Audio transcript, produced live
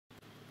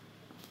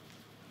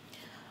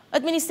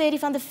Het ministerie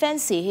van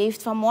Defensie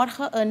heeft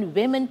vanmorgen een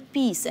Women,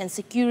 Peace and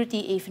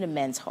Security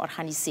evenement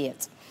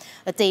georganiseerd.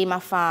 Het thema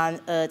van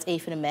het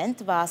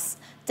evenement was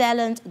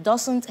Talent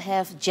Doesn't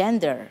Have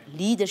Gender,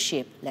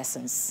 Leadership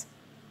Lessons.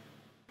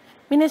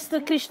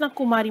 Minister Krishna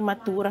Kumari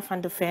Mathura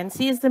van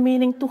Defensie is de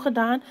mening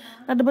toegedaan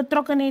dat de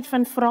betrokkenheid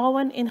van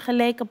vrouwen in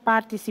gelijke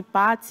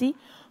participatie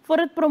voor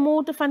het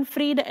promoten van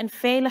vrede en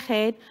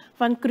veiligheid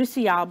van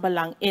cruciaal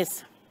belang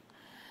is.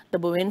 De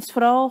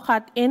bewindsvrouw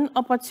gaat in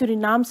op wat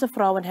Surinaamse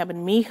vrouwen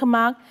hebben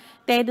meegemaakt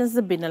tijdens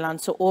de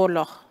Binnenlandse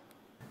Oorlog.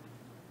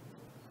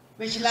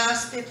 Which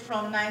lasted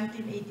from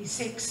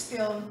 1986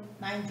 till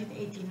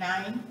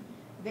 1989,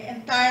 the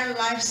entire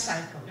life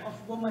cycle of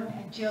women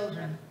and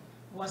children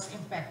was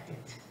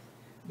impacted.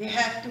 They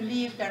had to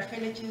leave their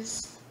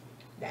villages,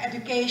 the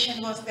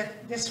education was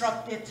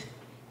disrupted,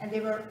 and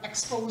they were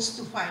exposed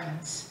to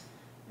violence.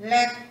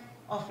 Lack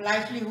of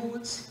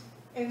livelihoods,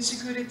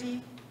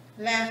 insecurity,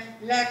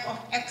 lack of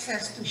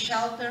access to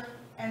shelter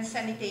and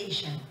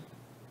sanitation.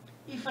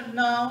 Even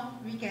now,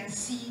 we can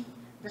see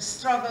the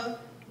struggle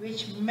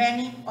which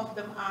many of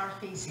them are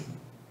facing.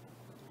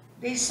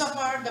 They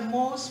suffer the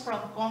most from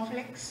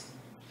conflicts,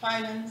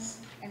 violence,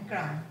 and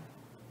crime.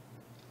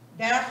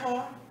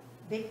 Therefore,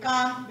 they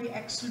can't be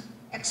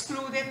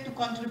excluded to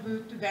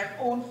contribute to their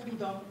own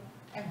freedom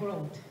and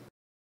growth.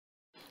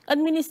 Het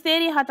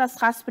ministerie had als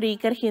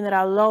gastspreker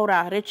generaal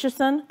Laura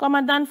Richardson,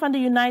 commandant van de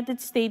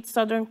United States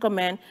Southern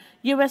Command,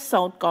 US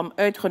Southcom,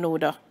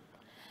 uitgenodigd.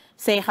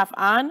 Zij gaf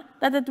aan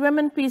dat het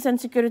Women, Peace and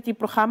Security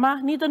programma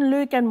niet een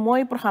leuk en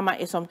mooi programma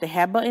is om te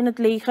hebben in het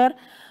leger,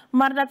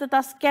 maar dat het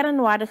als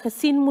kernwaarde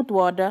gezien moet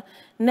worden,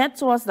 net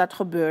zoals dat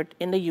gebeurt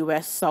in de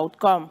US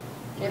Southcom.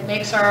 It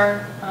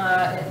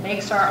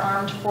makes our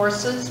armed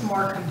forces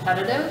more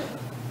competitive,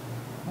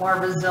 more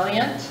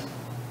resilient,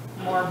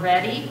 more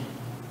ready,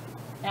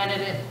 and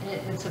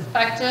it's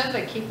effective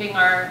at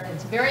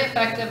it's very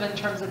effective in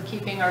terms of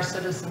keeping our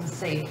citizens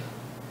safe.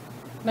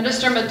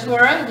 Minister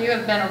Mathura, you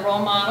have been a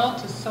role model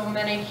to so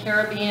many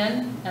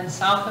Caribbean and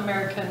South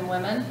American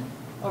women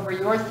over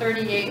your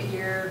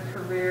 38-year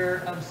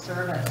career of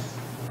service.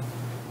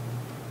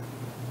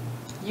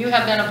 You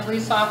have been a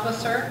police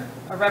officer,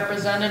 a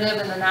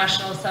representative in the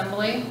National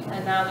Assembly,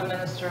 and now the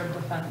Minister of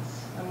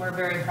Defense, and we're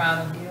very proud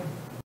of you.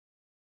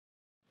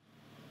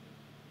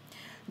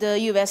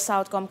 De US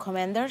Southcom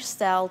Commander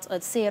stelt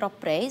het zeer op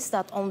prijs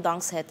dat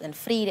ondanks het een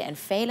vrede en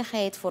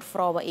veiligheid voor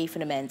vrouwen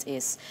evenement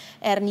is,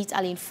 er niet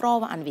alleen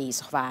vrouwen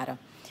aanwezig waren.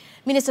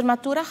 Minister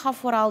Mathura gaf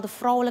vooral de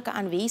vrouwelijke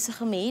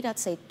aanwezigen mee dat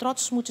zij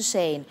trots moeten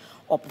zijn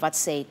op wat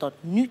zij tot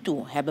nu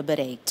toe hebben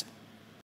bereikt.